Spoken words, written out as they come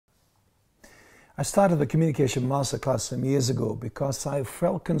I started the Communication Masterclass some years ago because I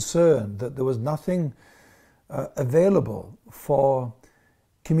felt concerned that there was nothing available for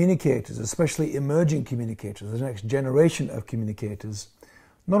communicators, especially emerging communicators, the next generation of communicators,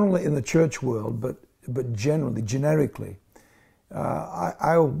 not only in the church world, but generally, generically.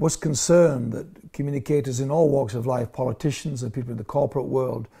 I was concerned that communicators in all walks of life, politicians and people in the corporate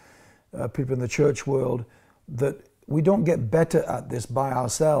world, people in the church world, that we don't get better at this by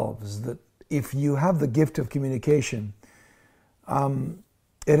ourselves, that if you have the gift of communication,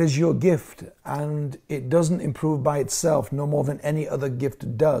 it is your gift and it doesn't improve by itself no more than any other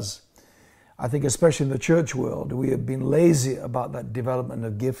gift does. I think especially in the church world, we have been lazy about that development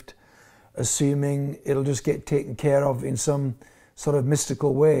of gift, assuming it'll just get taken care of in some sort of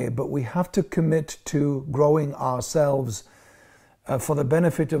mystical way. But we have to commit to growing ourselves for the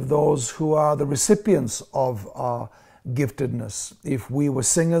benefit of those who are the recipients of our giftedness. If we were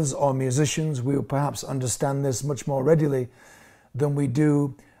singers or musicians, we would perhaps understand this much more readily than we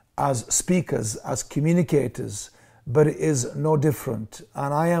do as speakers, as communicators, but it is no different.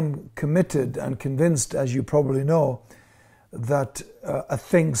 And I am committed and convinced, as you probably know, that a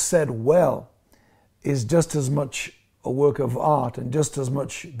thing said well is just as much a work of art and just as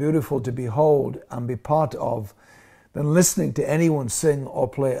much beautiful to behold and be part of than listening to anyone sing or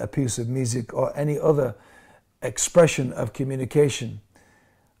play a piece of music or any other expression of communication.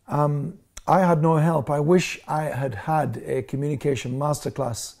 I had no help. I wish I had had a communication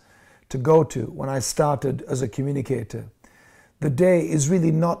masterclass to go to when I started as a communicator. The day is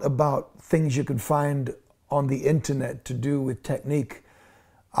really not about things you can find on the internet to do with technique.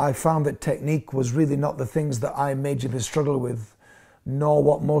 I found that technique was really not the things that I majorly struggle with, nor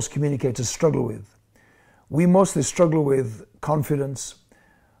what most communicators struggle with. We mostly struggle with confidence,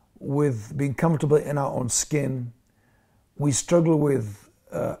 with being comfortable in our own skin. We struggle with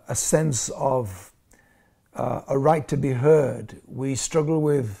a sense of a right to be heard. We struggle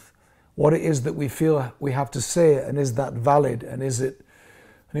with what it is that we feel we have to say, and is that valid, and is it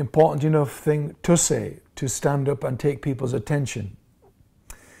an important enough thing to say to stand up and take people's attention.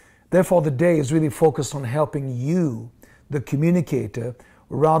 Therefore, the day is really focused on helping you, the communicator,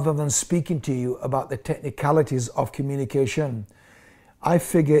 rather than speaking to you about the technicalities of communication. I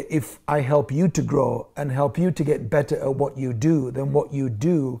figure if I help you to grow and help you to get better at what you do, then what you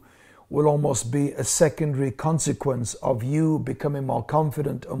do will almost be a secondary consequence of you becoming more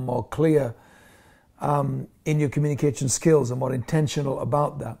confident and more clear in your communication skills and more intentional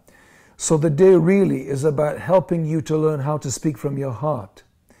about that. So the day really is about helping you to learn how to speak from your heart,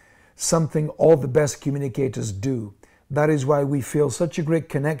 something all the best communicators do. That is why we feel such a great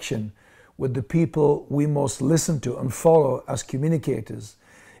connection with the people we most listen to and follow as communicators.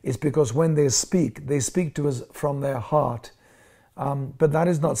 It's because when they speak to us from their heart. But that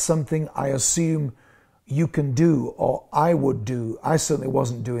is not something I assume you can do or I would do. I certainly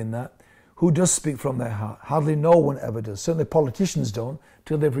wasn't doing that. Who does speak from their heart? Hardly no one ever does. Certainly politicians don't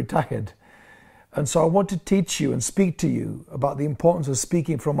till they've retired. And so I want to teach you and speak to you about the importance of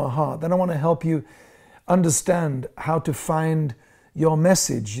speaking from our heart. Then I want to help you understand how to find your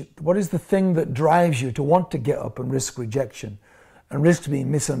message. What is the thing that drives you to want to get up and risk rejection and risk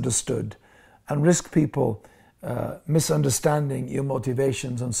being misunderstood and risk people misunderstanding your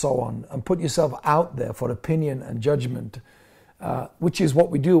motivations and so on, and put yourself out there for opinion and judgment, which is what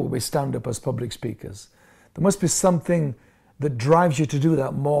we do when we stand up as public speakers. There must be something that drives you to do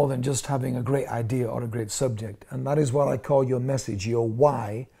that more than just having a great idea or a great subject. And that is what I call your message, your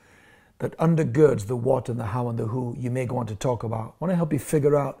why, that undergirds the what and the how and the who you may go on to talk about. I want to help you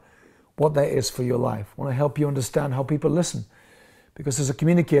figure out what that is for your life. I want to help you understand how people listen. Because as a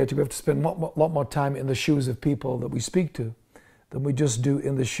communicator, we have to spend a lot more time in the shoes of people that we speak to than we just do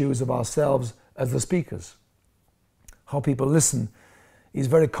in the shoes of ourselves as the speakers. How people listen is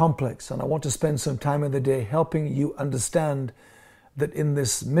very complex, and I want to spend some time in the day helping you understand that in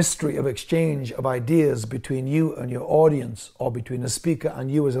this mystery of exchange of ideas between you and your audience, or between a speaker and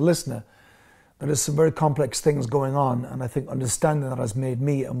you as a listener, there is some very complex things going on, and I think understanding that has made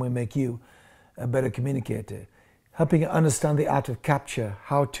me and will make you a better communicator. Helping you understand the art of capture,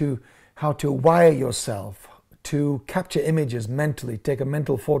 how to wire yourself to capture images mentally, take a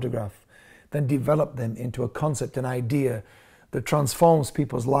mental photograph, then develop them into a concept, an idea that transforms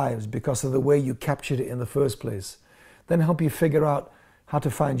people's lives because of the way you captured it in the first place. Then help you figure out how to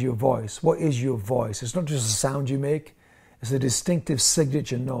find your voice. What is your voice? It's not just a sound you make, it's a distinctive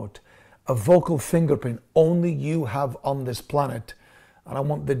signature note, a vocal fingerprint only you have on this planet. And I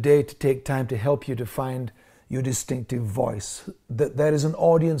want the day to take time to help you to find your distinctive voice that there is an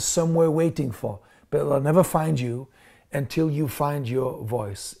audience somewhere waiting for, but they'll never find you until you find your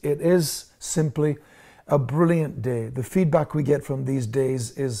voice. It is simply a brilliant day. The feedback we get from these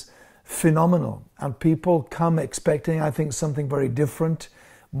days is phenomenal, and people come expecting, I think, something very different,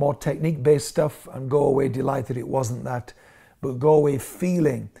 more technique-based stuff, and go away delighted it wasn't that, but go away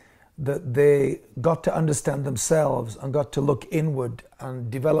feeling that they got to understand themselves and got to look inward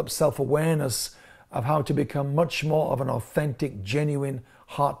and develop self-awareness of how to become much more of an authentic, genuine,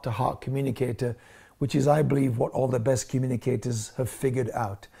 heart-to-heart communicator, which is, I believe, what all the best communicators have figured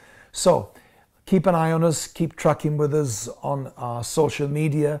out. So keep an eye on us, keep tracking with us on our social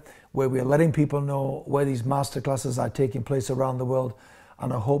media, where we're letting people know where these masterclasses are taking place around the world,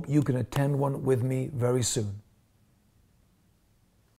 and I hope you can attend one with me very soon.